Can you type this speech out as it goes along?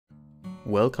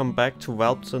Welcome back to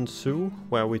Valpsund Zoo,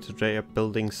 where we today are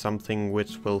building something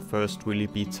which will first really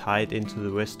be tied into the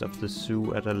rest of the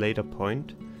zoo at a later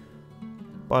point.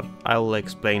 But I'll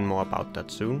explain more about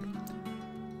that soon.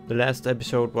 The last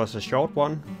episode was a short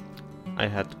one. I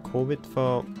had COVID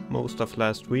for most of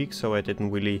last week, so I didn't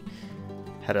really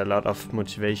had a lot of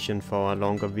motivation for a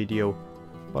longer video.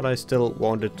 But I still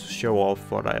wanted to show off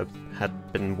what I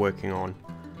had been working on.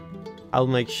 I'll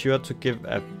make sure to give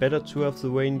a better tour of the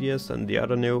reindeers and the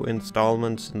other new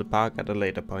installments in the park at a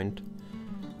later point.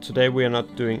 Today we are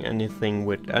not doing anything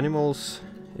with animals,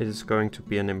 it is going to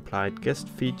be an implied guest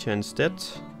feature instead.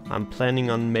 I'm planning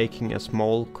on making a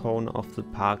small corner of the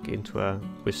park into a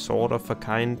resort of a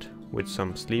kind with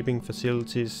some sleeping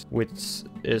facilities, which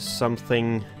is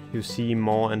something you see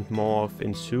more and more of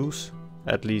in zoos,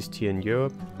 at least here in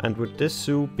Europe. And with this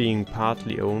zoo being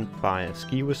partly owned by a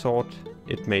ski resort,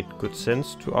 it made good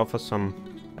sense to offer some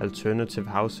alternative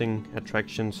housing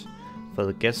attractions for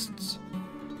the guests,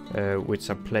 which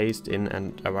are placed in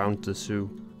and around the zoo.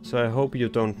 So I hope you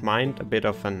don't mind a bit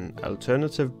of an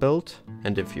alternative build,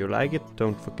 and if you like it,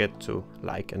 don't forget to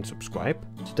like and subscribe.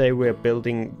 Today we are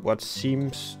building what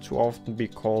seems to often be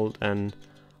called an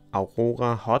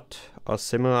Aurora hut or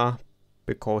similar,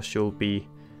 because you'll be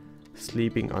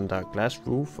sleeping under a glass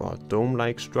roof or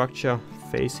dome-like structure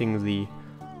facing the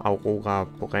Aurora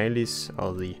Borealis,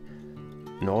 or the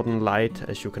Northern Light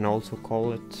as you can also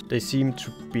call it. They seem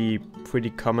to be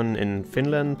pretty common in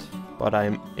Finland, but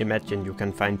I imagine you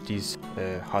can find these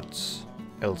huts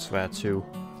elsewhere too.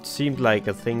 It seemed like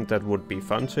a thing that would be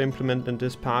fun to implement in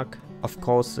this park. Of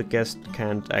course the guest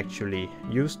can't actually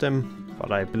use them,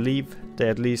 but I believe they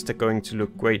at least are going to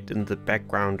look great in the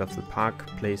background of the park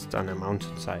placed on a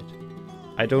mountainside.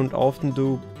 I don't often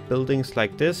do buildings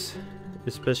like this,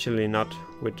 especially not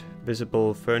with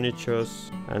visible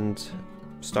furnitures and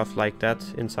stuff like that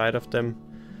inside of them.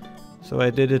 So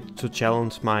I did it to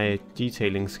challenge my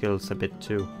detailing skills a bit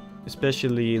too.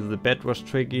 Especially the bed was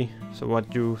tricky, so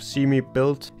what you see me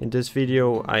build in this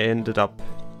video I ended up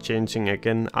changing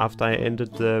again after I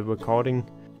ended the recording.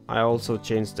 I also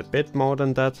changed a bit more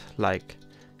than that, like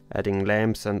adding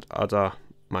lamps and other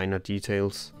minor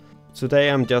details. Today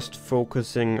I'm just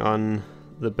focusing on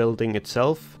the building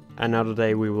itself. Another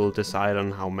day we will decide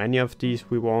on how many of these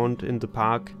we want in the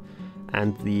park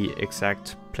and the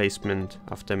exact placement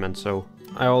of them and so.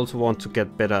 I also want to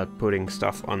get better at putting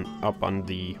stuff up on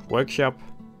the workshop,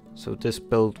 so this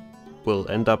build will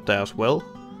end up there as well.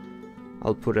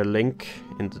 I'll put a link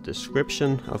in the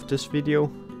description of this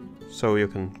video so you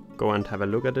can go and have a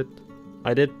look at it.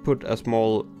 I did put a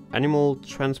small animal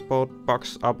transport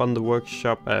box up on the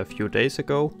workshop a few days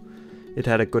ago. It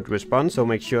had a good response, so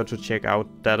make sure to check out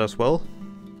that as well.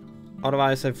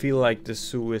 Otherwise I feel like this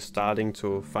zoo is starting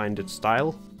to find its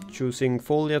style. Choosing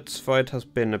foliage for it has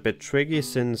been a bit tricky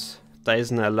since there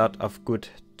isn't a lot of good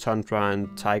tundra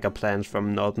and taiga plants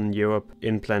from Northern Europe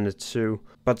in Planet Zoo.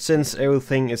 But since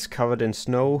everything is covered in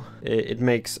snow, it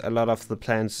makes a lot of the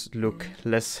plants look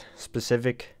less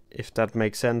specific, if that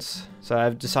makes sense. So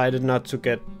I've decided not to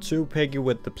get too picky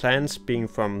with the plants being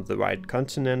from the right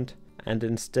continent, and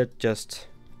instead just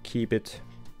keep it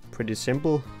pretty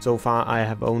simple. So far I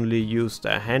have only used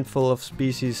a handful of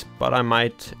species, but I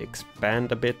might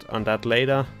expand a bit on that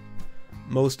later.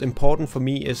 Most important for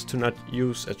me is to not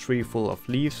use a tree full of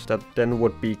leaves that then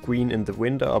would be green in the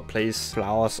winter, or place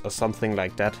flowers or something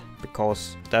like that,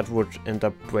 because that would end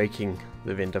up breaking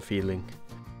the winter feeling.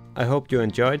 I hope you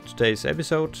enjoyed today's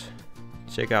episode.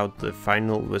 Check out the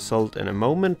final result in a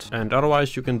moment, and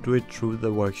otherwise you can do it through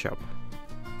the workshop.